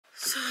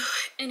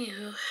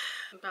Anywho,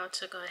 I'm about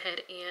to go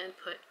ahead and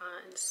put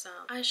on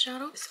some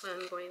eyeshadow. This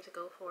one I'm going to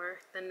go for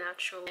the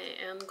natural.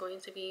 I am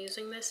going to be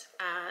using this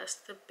as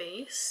the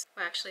base.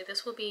 Well, actually,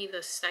 this will be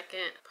the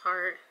second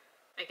part.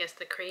 I guess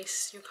the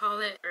crease you call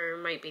it, or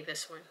it might be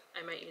this one.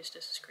 I might use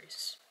this as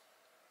crease.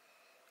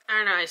 I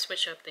don't know, I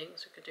switch up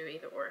things. We could do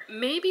either or.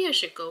 Maybe I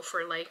should go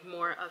for like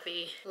more of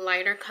a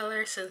lighter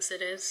color since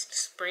it is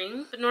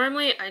spring. But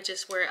normally I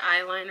just wear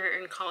eyeliner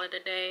and call it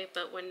a day.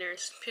 But when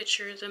there's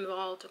pictures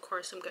involved, of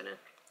course I'm gonna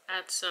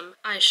add some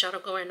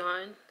eyeshadow going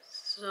on.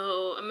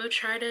 So I'm gonna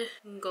try to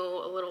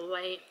go a little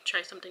light,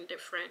 try something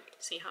different,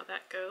 see how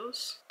that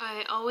goes.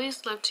 I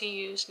always love to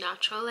use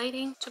natural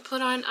lighting to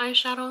put on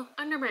eyeshadow.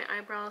 Under my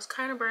eyebrows,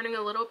 kind of burning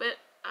a little bit.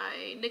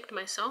 I nicked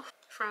myself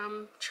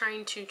from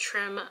trying to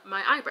trim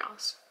my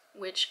eyebrows,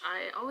 which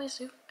I always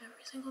do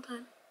every single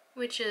time.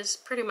 Which is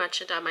pretty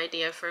much a dumb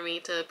idea for me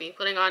to be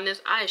putting on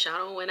this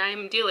eyeshadow when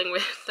I'm dealing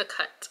with the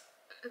cut.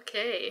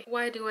 Okay,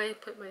 why do I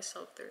put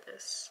myself through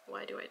this?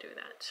 Why do I do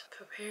that?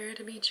 Prepare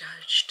to be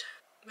judged.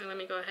 Now let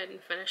me go ahead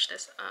and finish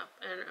this up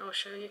and I'll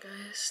show you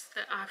guys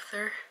the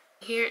after.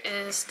 Here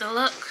is the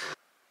look.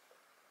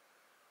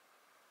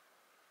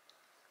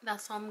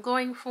 That's what I'm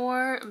going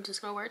for. I'm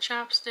just gonna wear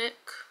chapstick.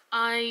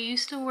 I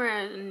used to wear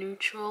a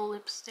neutral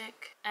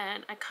lipstick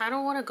and I kind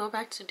of want to go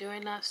back to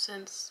doing that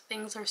since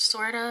things are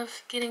sort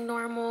of getting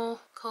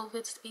normal,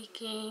 COVID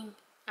speaking.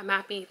 I'm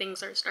happy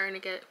things are starting to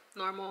get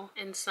normal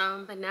in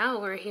some, but now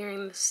we're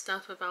hearing this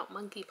stuff about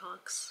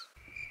monkeypox.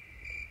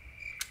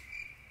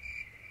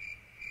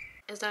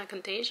 Is that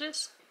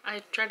contagious?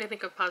 I try to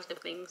think of positive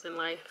things in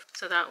life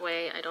so that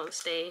way I don't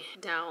stay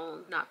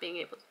down not being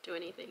able to do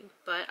anything.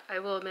 But I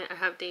will admit I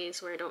have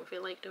days where I don't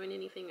feel like doing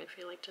anything. I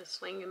feel like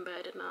just laying in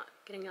bed and not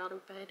getting out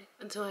of bed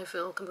until I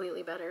feel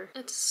completely better.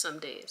 It's some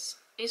days.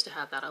 I used to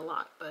have that a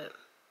lot, but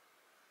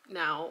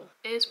now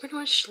it's pretty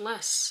much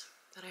less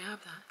that I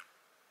have that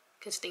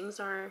because things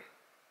are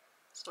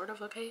sort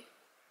of okay.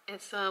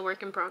 It's a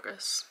work in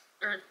progress.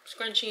 Or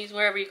scrunchies,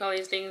 wherever you call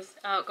these things,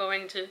 out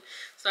going to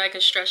so I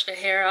can stretch the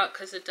hair out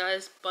because it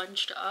does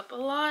bunched up a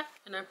lot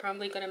and I'm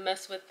probably gonna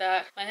mess with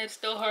that. My head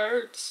still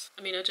hurts.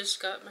 I mean, I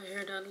just got my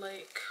hair done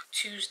like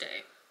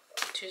Tuesday.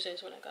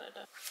 Tuesday's when I got it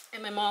done.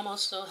 And my mom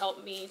also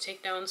helped me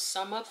take down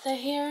some of the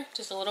hair,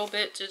 just a little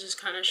bit to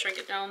just kind of shrink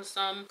it down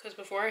some because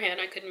beforehand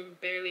I couldn't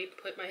barely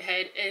put my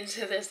head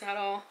into this at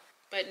all.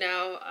 But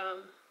now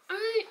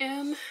I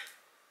am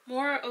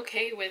more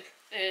okay with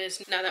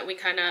this now that we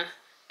kind of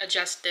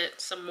adjust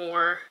it some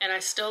more. And I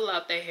still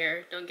love the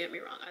hair, don't get me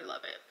wrong, I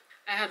love it.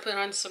 I had put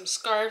on some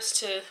scarves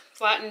to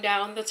flatten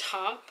down the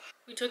top.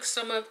 We took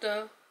some of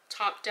the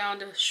top down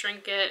to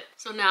shrink it,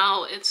 so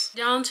now it's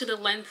down to the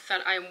length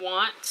that I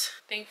want,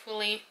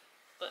 thankfully.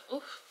 But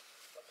oof,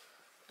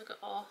 look at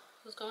all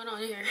what's going on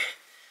here.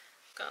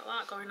 Got a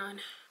lot going on.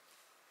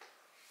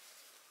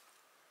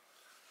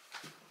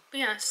 But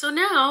yeah, so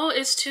now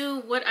it's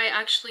to what I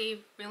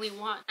actually really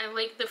want. I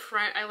like the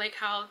front, I like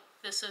how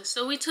this is.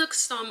 So we took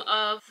some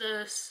of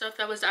the stuff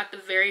that was at the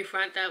very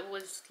front that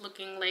was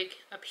looking like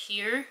up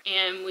here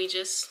and we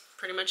just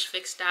pretty much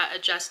fixed that,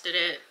 adjusted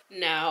it.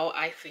 Now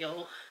I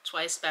feel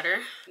twice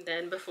better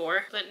than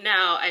before, but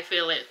now I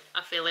feel it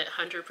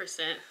 100%.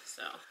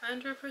 So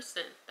 100%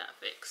 that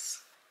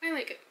fix. I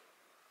like it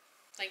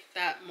like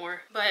that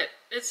more, but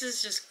this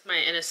is just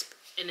my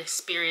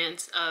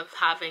inexperience of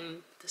having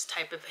this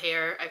type of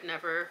hair. I've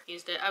never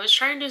used it. I was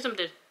trying to do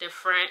something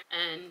different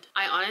and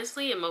I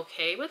honestly am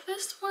okay with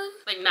this one.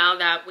 Like now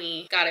that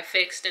we got it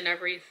fixed and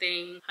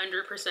everything,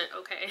 100%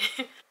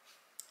 okay.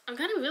 I'm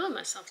kind of feeling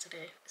myself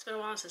today. It's been a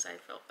while since I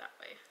felt that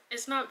way.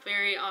 It's not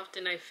very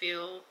often I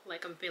feel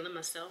like I'm feeling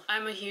myself.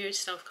 I'm a huge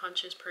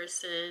self-conscious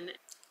person.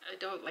 I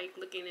don't like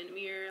looking in the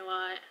mirror a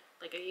lot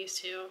like I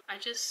used to. I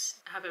just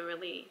haven't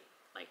really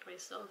liked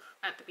myself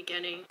at the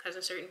beginning because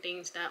of certain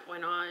things that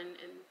went on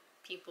and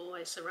people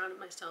I surrounded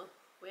myself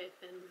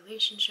with in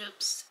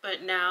relationships.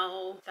 But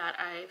now that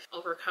I've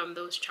overcome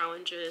those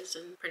challenges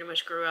and pretty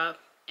much grew up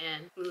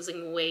and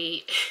losing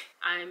weight,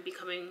 I'm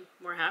becoming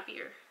more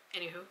happier.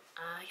 Anywho,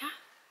 yeah,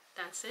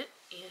 that's it.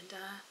 And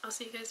I'll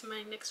see you guys in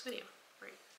my next video.